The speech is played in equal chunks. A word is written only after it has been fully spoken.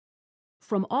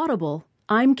From Audible,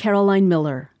 I'm Caroline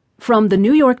Miller. From the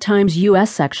New York Times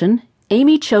U.S. section,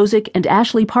 Amy Chozick and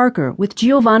Ashley Parker with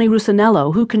Giovanni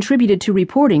Rusinello, who contributed to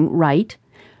reporting, write,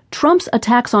 Trump's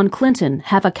attacks on Clinton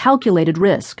have a calculated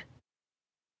risk.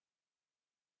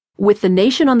 With the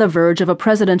nation on the verge of a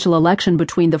presidential election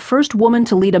between the first woman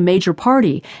to lead a major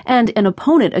party and an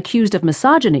opponent accused of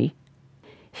misogyny,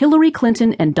 Hillary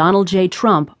Clinton and Donald J.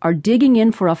 Trump are digging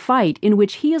in for a fight in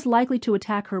which he is likely to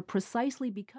attack her precisely because